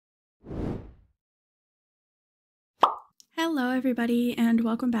Hello everybody and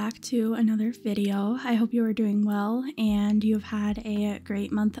welcome back to another video. I hope you are doing well and you've had a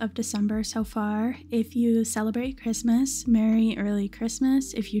great month of December so far. If you celebrate Christmas, Merry Early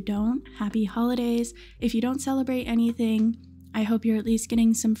Christmas. If you don't, Happy Holidays. If you don't celebrate anything, I hope you're at least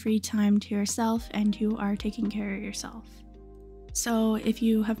getting some free time to yourself and you are taking care of yourself. So if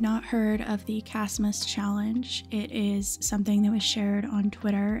you have not heard of the CASmas challenge, it is something that was shared on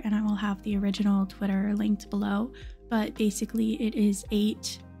Twitter and I will have the original Twitter linked below. But basically it is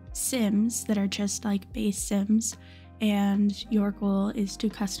 8 Sims that are just like base Sims, and your goal is to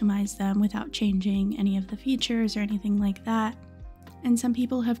customize them without changing any of the features or anything like that. And some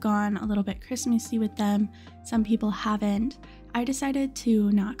people have gone a little bit Christmassy with them, some people haven't. I decided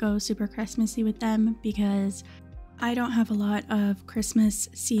to not go super Christmassy with them because I don't have a lot of Christmas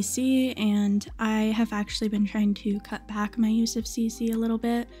CC and I have actually been trying to cut back my use of CC a little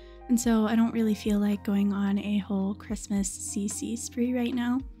bit. And so I don't really feel like going on a whole Christmas CC spree right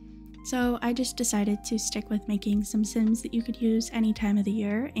now. So I just decided to stick with making some Sims that you could use any time of the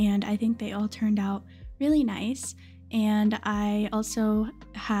year, and I think they all turned out really nice. And I also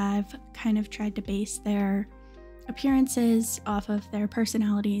have kind of tried to base their appearances off of their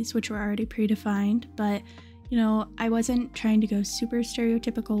personalities, which were already predefined, but you know, I wasn't trying to go super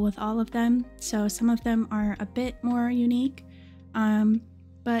stereotypical with all of them, so some of them are a bit more unique.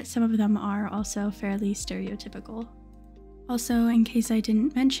 But some of them are also fairly stereotypical. Also, in case I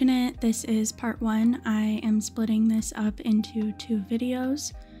didn't mention it, this is part 1. I am splitting this up into 2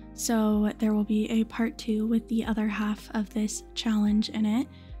 videos, so there will be a part 2 with the other half of this challenge in it.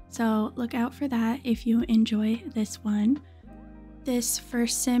 So look out for that if you enjoy this one. This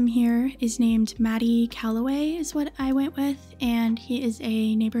first sim here is named Maddie Calloway is what I went with, and he is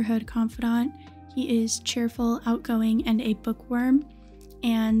a neighborhood confidant. He is cheerful, outgoing, and a bookworm.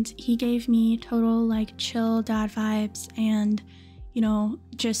 And he gave me total like chill dad vibes and, you know,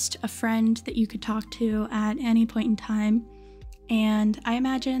 just a friend that you could talk to at any point in time. And I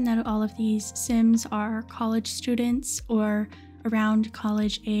imagine that all of these Sims are college students or around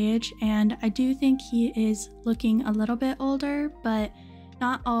college age, and I do think he is looking a little bit older, but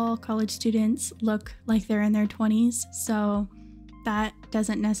not all college students look like they're in their 20s, so that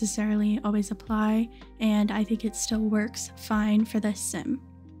doesn't necessarily always apply, and I think it still works fine for this sim.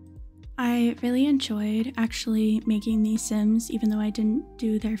 I really enjoyed actually making these Sims, even though I didn't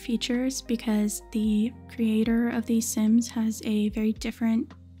do their features, because the creator of these Sims has a very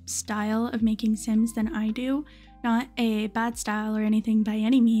different style of making Sims than I do. Not a bad style or anything by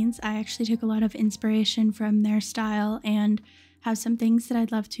any means. I actually took a lot of inspiration from their style and have some things that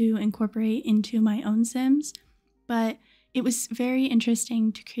I'd love to incorporate into my own Sims, but it was very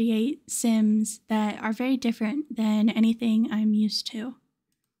interesting to create Sims that are very different than anything I'm used to.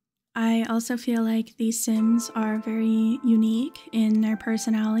 I also feel like these Sims are very unique in their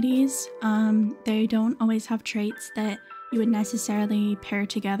personalities. They don't always have traits that you would necessarily pair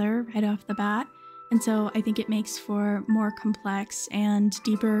together right off the bat, and so I think it makes for more complex and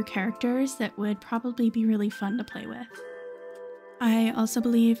deeper characters that would probably be really fun to play with. I also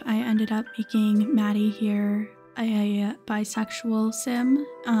believe I ended up making Maddie here a bisexual sim,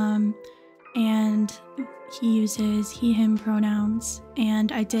 and he uses he/him pronouns,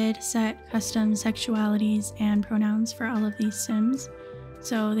 and I did set custom sexualities and pronouns for all of these Sims,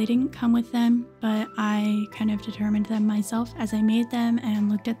 so they didn't come with them, but I kind of determined them myself as I made them and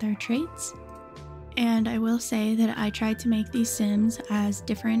looked at their traits. And I will say that I tried to make these Sims as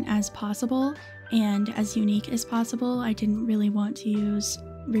different as possible and as unique as possible. I didn't really want to use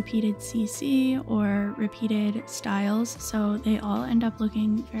repeated CC or repeated styles, so they all end up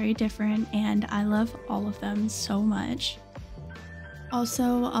looking very different, and I love all of them so much.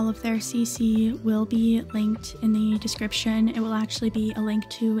 Also, all of their CC will be linked in the description. It will actually be a link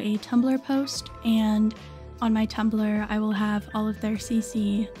to a Tumblr post, and on my Tumblr I will have all of their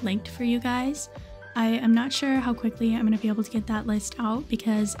CC linked for you guys. I am not sure how quickly I'm going to be able to get that list out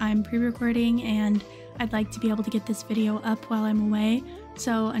because I'm pre-recording and I'd like to be able to get this video up while I'm away.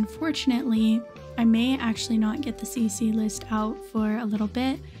 So unfortunately, I may actually not get the CC list out for a little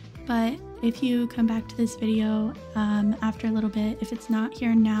bit, but if you come back to this video after a little bit, if it's not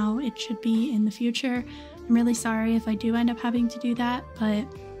here now, it should be in the future. I'm really sorry if I do end up having to do that, but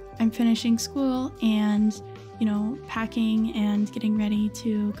I'm finishing school and, you know, packing and getting ready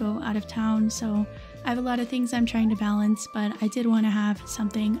to go out of town, so I have a lot of things I'm trying to balance, but I did want to have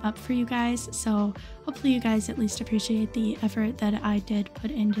something up for you guys, so hopefully you guys at least appreciate the effort that I did put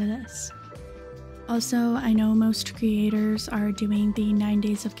into this. Also, I know most creators are doing the 9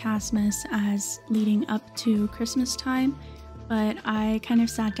 days of CASmas as leading up to Christmas time, but I kind of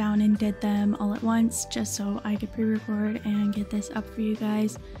sat down and did them all at once just so I could pre-record and get this up for you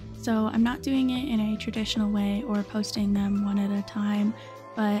guys. So I'm not doing it in a traditional way or posting them one at a time,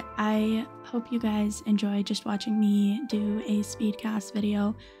 but I hope you guys enjoy just watching me do a speedcast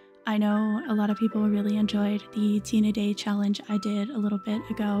video. I know a lot of people really enjoyed the Tina Day challenge I did a little bit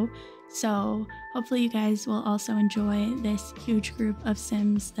ago, so hopefully you guys will also enjoy this huge group of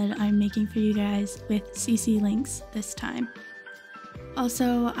Sims that I'm making for you guys with CC links this time.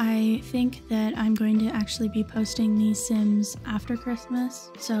 Also, I think that I'm going to actually be posting these Sims after Christmas,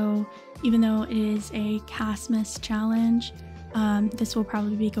 so even though it is a CASmas challenge, this will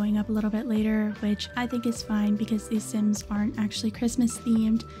probably be going up a little bit later, which I think is fine because these Sims aren't actually Christmas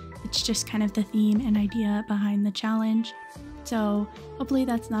themed. It's just kind of the theme and idea behind the challenge. So hopefully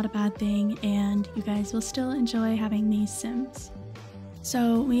that's not a bad thing and you guys will still enjoy having these Sims.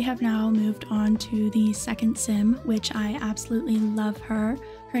 So we have now moved on to the second Sim, which I absolutely love her.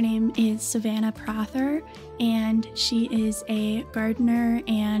 Her name is Savannah Prather, and she is a gardener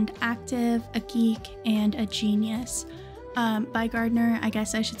and active, a geek, and a genius. By gardener, I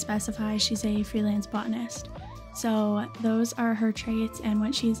guess I should specify she's a freelance botanist. So those are her traits and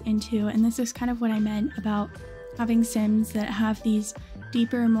what she's into, and this is kind of what I meant about having Sims that have these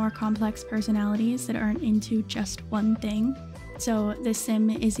deeper, more complex personalities that aren't into just one thing. So this Sim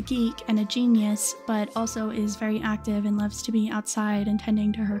is a geek and a genius, but also is very active and loves to be outside and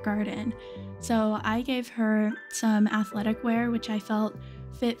tending to her garden. So I gave her some athletic wear, which I felt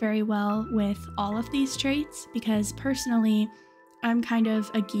fit very well with all of these traits, because personally, I'm kind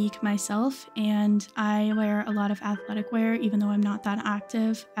of a geek myself and I wear a lot of athletic wear even though I'm not that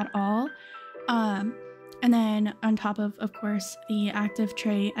active at all. And then on top of course, the active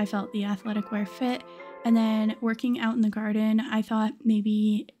trait, I felt the athletic wear fit. And then working out in the garden, I thought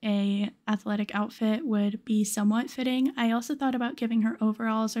maybe a athletic outfit would be somewhat fitting. I also thought about giving her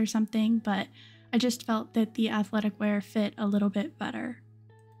overalls or something, but I just felt that the athletic wear fit a little bit better.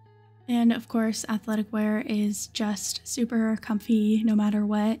 And of course, athletic wear is just super comfy no matter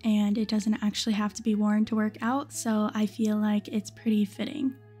what, and it doesn't actually have to be worn to work out, so I feel like it's pretty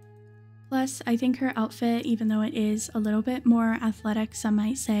fitting. Plus, I think her outfit, even though it is a little bit more athletic, some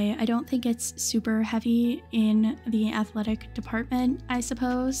might say, I don't think it's super heavy in the athletic department, I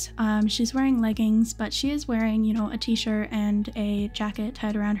suppose. She's wearing leggings, but she is wearing, you know, a t-shirt and a jacket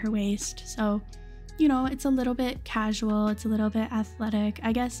tied around her waist, so you know, it's a little bit casual, it's a little bit athletic.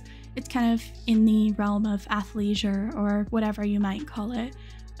 I guess it's kind of in the realm of athleisure or whatever you might call it.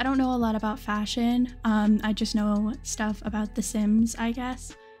 I don't know a lot about fashion. I just know stuff about The Sims, I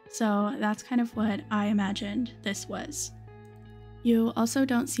guess. So that's kind of what I imagined this was. You also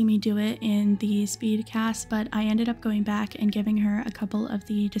don't see me do it in the speedcast, but I ended up going back and giving her a couple of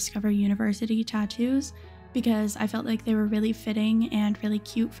the Discover University tattoos because I felt like they were really fitting and really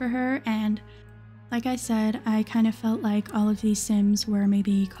cute for her, and like I said, I kind of felt like all of these Sims were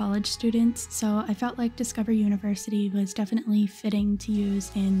maybe college students, so I felt like Discover University was definitely fitting to use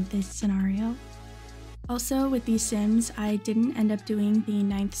in this scenario. Also, with these Sims, I didn't end up doing the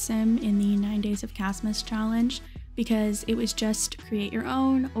 9th Sim in the 9 Days of CASmas challenge because it was just create your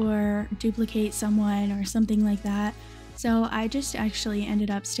own or duplicate someone or something like that. So I just actually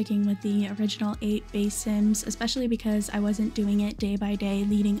ended up sticking with the original 8 base Sims, especially because I wasn't doing it day by day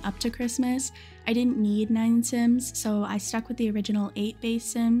leading up to Christmas. I didn't need 9 Sims, so I stuck with the original 8 base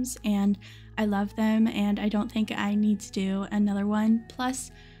Sims, and I love them, and I don't think I need to do another one. Plus,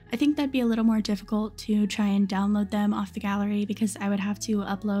 I think that'd be a little more difficult to try and download them off the gallery because I would have to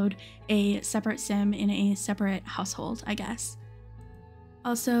upload a separate Sim in a separate household, I guess.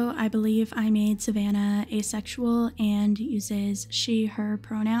 Also, I believe I made Savannah asexual and uses she, her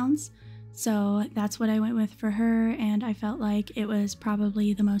pronouns, so that's what I went with for her, and I felt like it was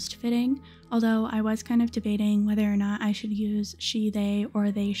probably the most fitting, although I was kind of debating whether or not I should use she, they,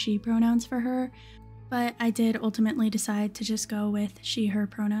 or they, she pronouns for her, but I did ultimately decide to just go with she, her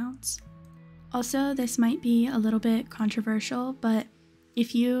pronouns. Also, this might be a little bit controversial, but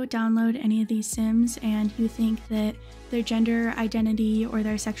if you download any of these Sims and you think that their gender identity or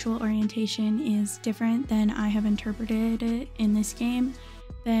their sexual orientation is different than I have interpreted it in this game,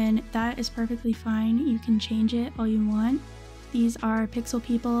 then that is perfectly fine. You can change it all you want. These are pixel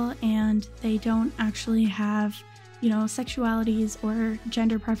people and they don't actually have, you know, sexualities or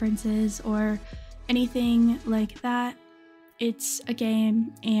gender preferences or anything like that. It's a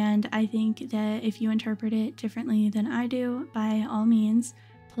game, and I think that if you interpret it differently than I do, by all means,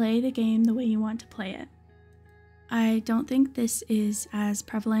 play the game the way you want to play it. I don't think this is as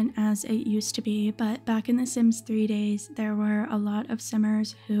prevalent as it used to be, but back in the Sims 3 days, there were a lot of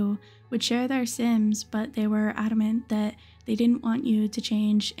Simmers who would share their Sims, but they were adamant that they didn't want you to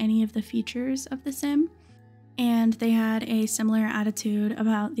change any of the features of the sim. And they had a similar attitude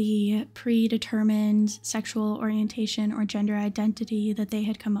about the predetermined sexual orientation or gender identity that they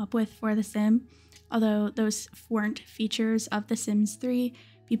had come up with for the sim. Although those weren't features of The Sims 3,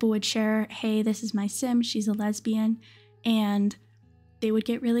 people would share, hey, this is my sim, she's a lesbian, and they would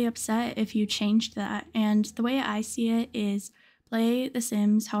get really upset if you changed that. And the way I see it is play The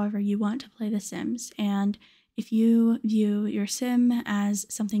Sims however you want to play The Sims. And if you view your sim as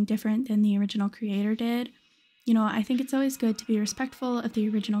something different than the original creator did, you know, I think it's always good to be respectful of the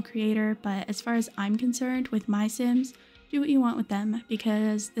original creator, but as far as I'm concerned with my Sims, do what you want with them,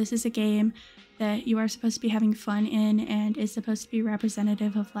 because this is a game that you are supposed to be having fun in and is supposed to be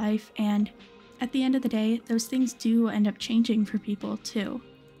representative of life, and at the end of the day, those things do end up changing for people too.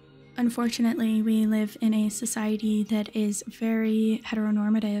 Unfortunately, we live in a society that is very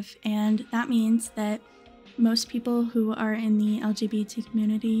heteronormative, and that means that most people who are in the LGBT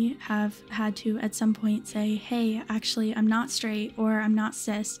community have had to at some point say, hey, actually, I'm not straight or I'm not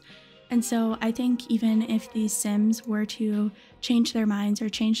cis. And so I think even if these Sims were to change their minds or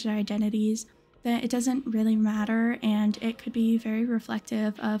change their identities, that it doesn't really matter, and it could be very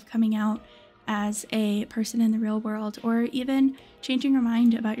reflective of coming out as a person in the real world, or even changing your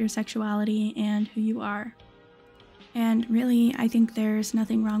mind about your sexuality and who you are. And really, I think there's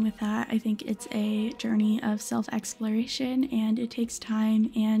nothing wrong with that. I think it's a journey of self-exploration, and it takes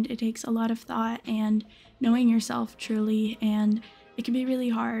time, and it takes a lot of thought and knowing yourself truly, and it can be really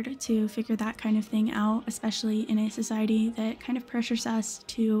hard to figure that kind of thing out, especially in a society that kind of pressures us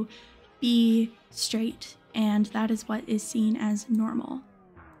to be straight, and that is what is seen as normal.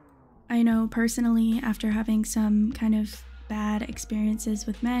 I know personally, after having some kind of bad experiences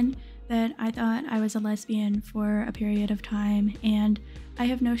with men, that I thought I was a lesbian for a period of time, and I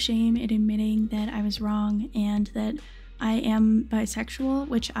have no shame in admitting that I was wrong and that I am bisexual,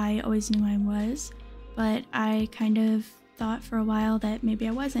 which I always knew I was, but I kind of thought for a while that maybe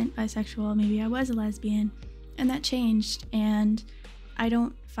I wasn't bisexual, maybe I was a lesbian, and that changed, and I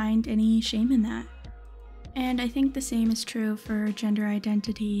don't find any shame in that. And I think the same is true for gender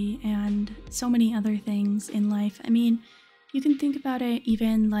identity and so many other things in life. I mean, you can think about it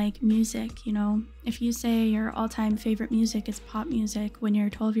even like music, you know? If you say your all-time favorite music is pop music when you're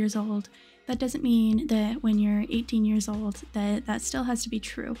 12 years old, that doesn't mean that when you're 18 years old that still has to be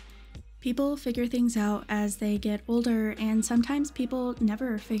true. People figure things out as they get older, and sometimes people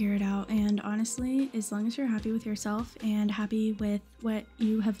never figure it out. And honestly, as long as you're happy with yourself and happy with what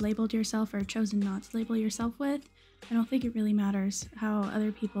you have labeled yourself or chosen not to label yourself with, I don't think it really matters how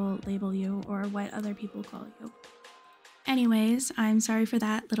other people label you or what other people call you. Anyways, I'm sorry for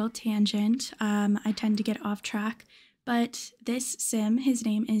that little tangent. I tend to get off track, but this sim, his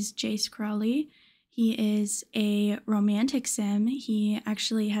name is Jace Crawley. He is a romantic sim. He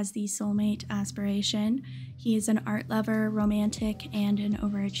actually has the soulmate aspiration. He is an art lover, romantic, and an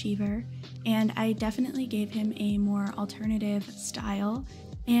overachiever. And I definitely gave him a more alternative style.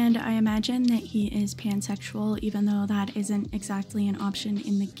 And I imagine that he is pansexual, even though that isn't exactly an option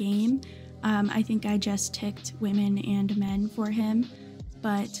in the game. I think I just ticked women and men for him.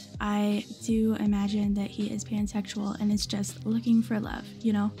 But I do imagine that he is pansexual and is just looking for love,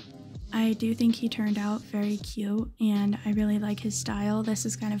 you know? I do think he turned out very cute, and I really like his style. This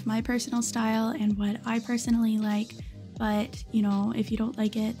is kind of my personal style and what I personally like, but you know, if you don't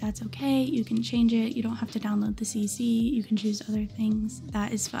like it, that's okay. You can change it. You don't have to download the CC. You can choose other things.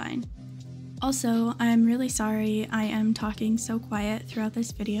 That is fine. Also, I'm really sorry I am talking so quiet throughout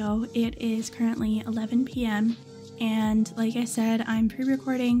this video. It is currently 11 p.m. and like I said, I'm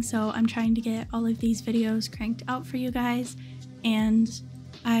pre-recording, so I'm trying to get all of these videos cranked out for you guys, and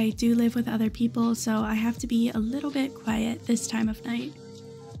I do live with other people, so I have to be a little bit quiet this time of night.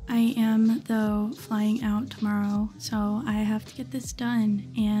 I am, though, flying out tomorrow, so I have to get this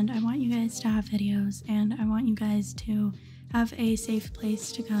done, and I want you guys to have videos, and I want you guys to have a safe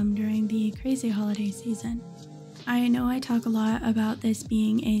place to come during the crazy holiday season. I know I talk a lot about this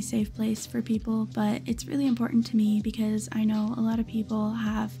being a safe place for people, but it's really important to me because I know a lot of people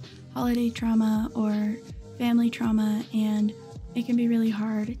have holiday trauma or family trauma, and it can be really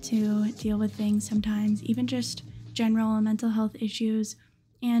hard to deal with things sometimes, even just general mental health issues.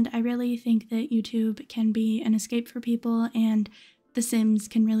 And I really think that YouTube can be an escape for people, and The Sims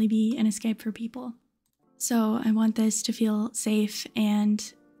can really be an escape for people. So I want this to feel safe,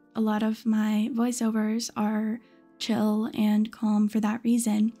 and a lot of my voiceovers are chill and calm for that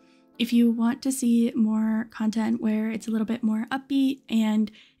reason. If you want to see more content where it's a little bit more upbeat and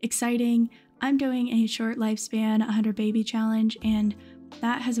exciting, I'm doing a short lifespan 100 baby challenge, and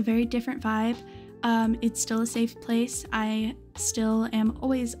that has a very different vibe. It's still a safe place. I still am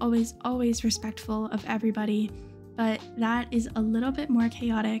always respectful of everybody, but that is a little bit more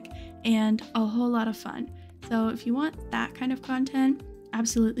chaotic and a whole lot of fun. So if you want that kind of content,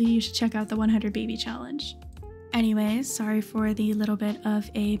 absolutely you should check out the 100 Baby Challenge. Anyways, sorry for the little bit of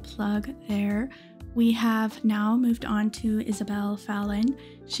a plug there. We have now moved on to Isabel Fallon.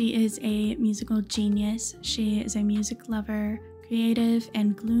 She is a musical genius. She is a music lover, creative,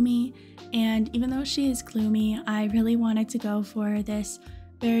 and gloomy. And even though she is gloomy, I really wanted to go for this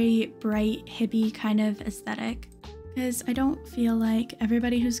very bright, hippie kind of aesthetic. Because I don't feel like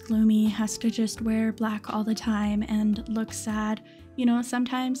everybody who's gloomy has to just wear black all the time and look sad. You know,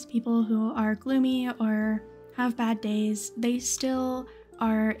 sometimes people who are gloomy or have bad days, they still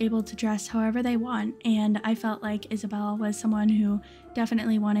are able to dress however they want, and I felt like Isabel was someone who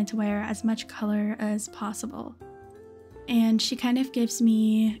definitely wanted to wear as much color as possible. And she kind of gives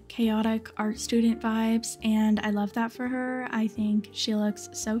me chaotic art student vibes, and I love that for her. I think she looks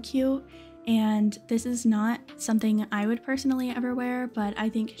so cute, and this is not something I would personally ever wear, but I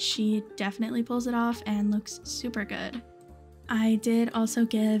think she definitely pulls it off and looks super good. I did also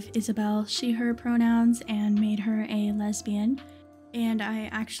give Isabel she/her pronouns and made her a lesbian. And I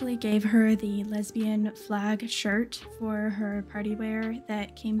actually gave her the lesbian flag shirt for her party wear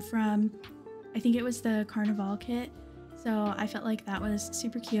that came from, I think it was the Carnival kit. So I felt like that was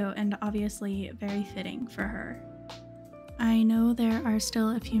super cute and obviously very fitting for her. I know there are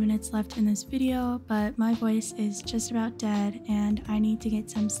still a few minutes left in this video, but my voice is just about dead and I need to get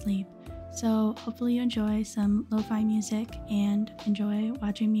some sleep. So hopefully you enjoy some lo-fi music and enjoy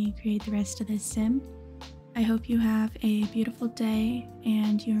watching me create the rest of this sim. I hope you have a beautiful day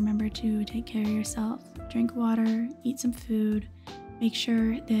and you remember to take care of yourself, drink water, eat some food, make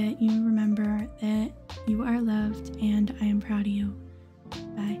sure that you remember that you are loved and I am proud of you.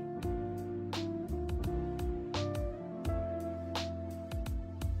 Bye.